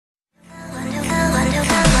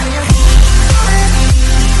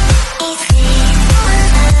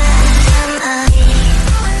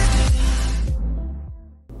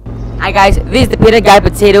Hi guys, this is the Peanut Guy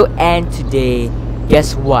Potato, and today,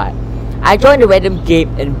 guess what? I joined a random game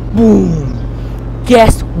and boom!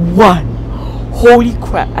 Guess what? Holy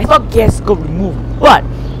crap, I thought guest got removed, but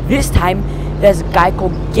this time there's a guy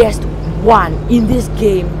called Guest 1 in this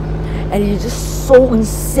game, and he's just so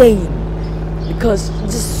insane because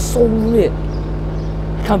it's just so lit.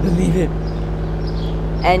 I can't believe it.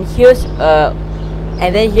 And here's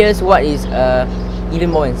here's what is even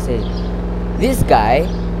more insane. This guy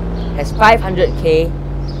has 500k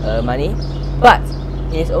money, but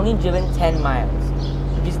he has only driven 10 miles,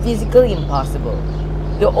 which is physically impossible.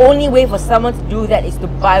 The only way for someone to do that is to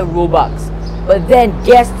buy Robux, but then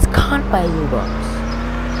guests can't buy Robux.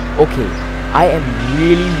 Okay, I am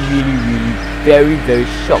really very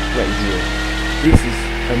shocked right here. This is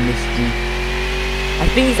a mystery. I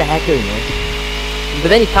think he's a hacker, you know, but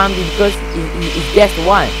then he can't be because he's guest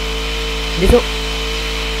 1. This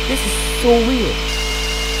is so weird.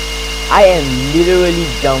 I am literally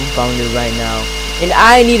dumbfounded right now, and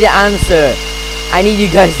I need an answer. I need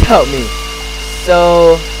you guys to help me.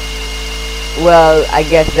 So, well, I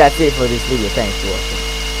guess that's it for this video. Thanks for watching.